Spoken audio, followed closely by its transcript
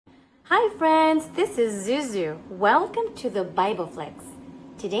Hi friends, this is Zuzu. Welcome to the Bible Flex.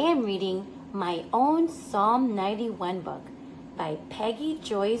 Today I'm reading my own Psalm 91 book by Peggy,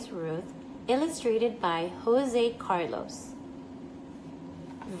 Joyce, Ruth, illustrated by Jose Carlos.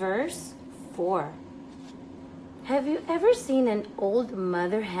 Verse 4. Have you ever seen an old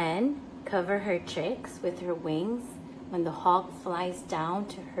mother hen cover her chicks with her wings when the hawk flies down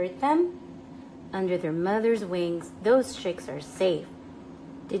to hurt them? Under their mother's wings, those chicks are safe.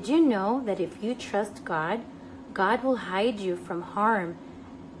 Did you know that if you trust God, God will hide you from harm,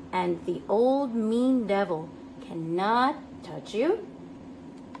 and the old mean devil cannot touch you?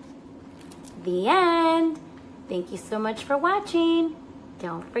 The end. Thank you so much for watching.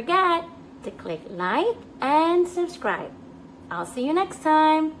 Don't forget to click like and subscribe. I'll see you next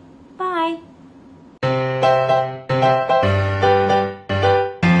time. Bye.